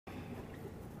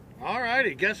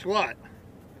Alrighty, guess what?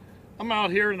 I'm out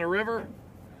here in the river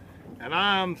and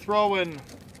I'm throwing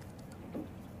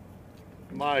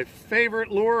my favorite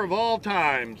lure of all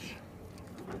times,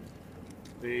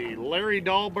 the Larry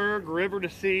Dahlberg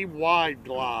River2Sea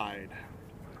Wide-Glide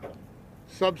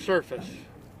subsurface.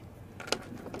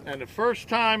 And the first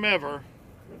time ever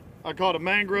I caught a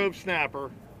mangrove snapper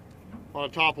on a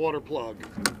topwater plug.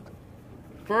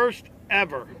 First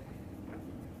ever.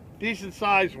 Decent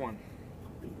sized one.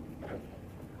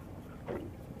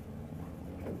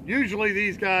 Usually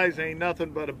these guys ain't nothing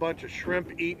but a bunch of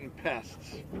shrimp eating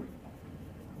pests.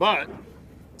 But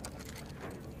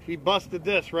he busted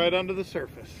this right under the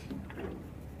surface.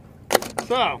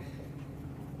 So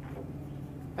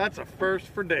that's a first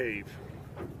for Dave.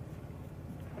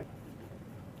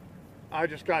 I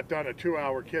just got done a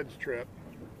 2-hour kids trip.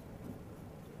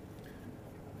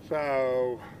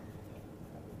 So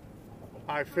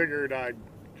I figured I'd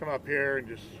come up here and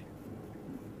just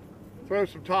throw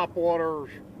some topwater,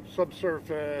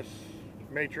 subsurface,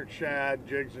 matrix shad,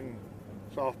 jigs and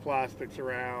soft plastics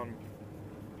around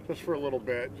just for a little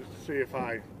bit, just to see if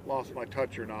I lost my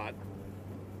touch or not.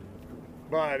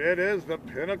 But it is the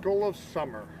pinnacle of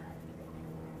summer.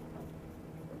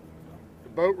 The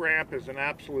boat ramp is an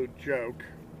absolute joke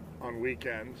on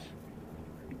weekends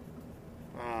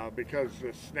because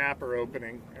the snapper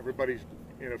opening, everybody's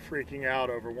freaking out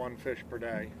over one fish per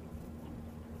day.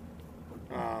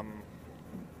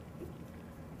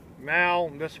 Now,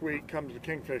 this week comes the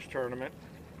kingfish tournament.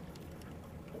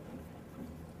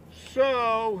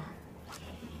 So,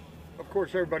 of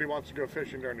course, everybody wants to go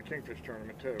fishing during the kingfish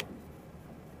tournament too.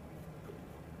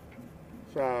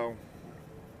 So,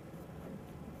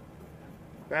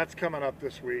 that's coming up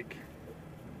this week.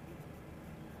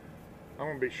 I'm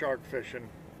going to be shark fishing.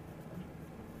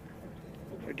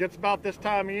 It gets about this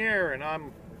time of year, and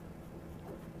I'm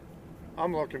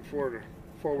looking forward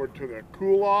to the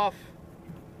cool off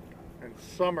and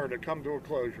summer to come to a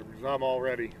closure, because I'm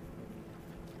already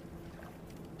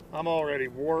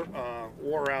wore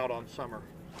out on summer.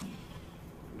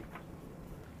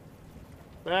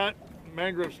 That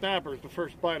mangrove snapper is the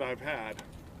first bite I've had.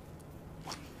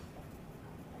 I'm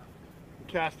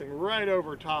casting right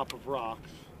over top of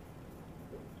rocks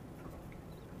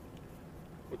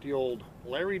with the old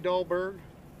Larry Dahlberg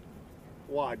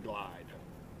Wide-Glide.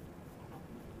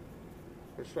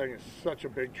 This thing is such a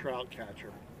big trout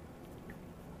catcher.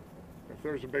 If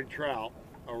there's a big trout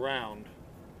around,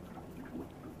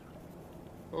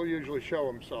 he'll usually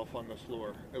show himself on this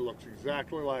lure. It looks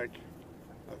exactly like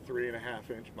a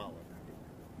 3.5-inch mullet.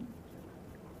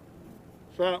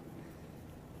 So,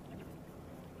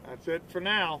 that's it for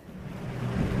now.